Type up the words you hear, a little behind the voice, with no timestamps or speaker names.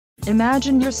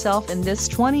Imagine yourself in this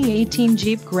 2018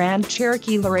 Jeep Grand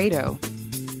Cherokee Laredo.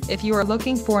 If you are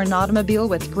looking for an automobile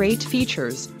with great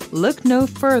features, look no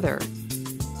further.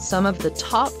 Some of the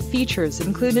top features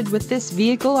included with this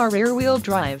vehicle are rear-wheel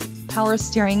drive, power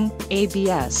steering,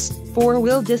 ABS,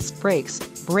 4-wheel disc brakes,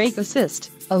 brake assist,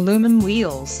 aluminum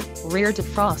wheels, rear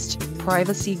defrost,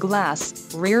 privacy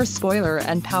glass, rear spoiler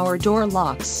and power door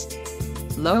locks.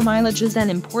 Low mileage is an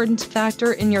important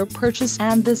factor in your purchase,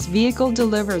 and this vehicle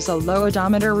delivers a low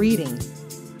odometer reading.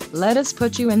 Let us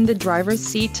put you in the driver's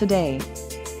seat today.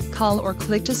 Call or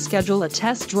click to schedule a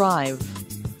test drive.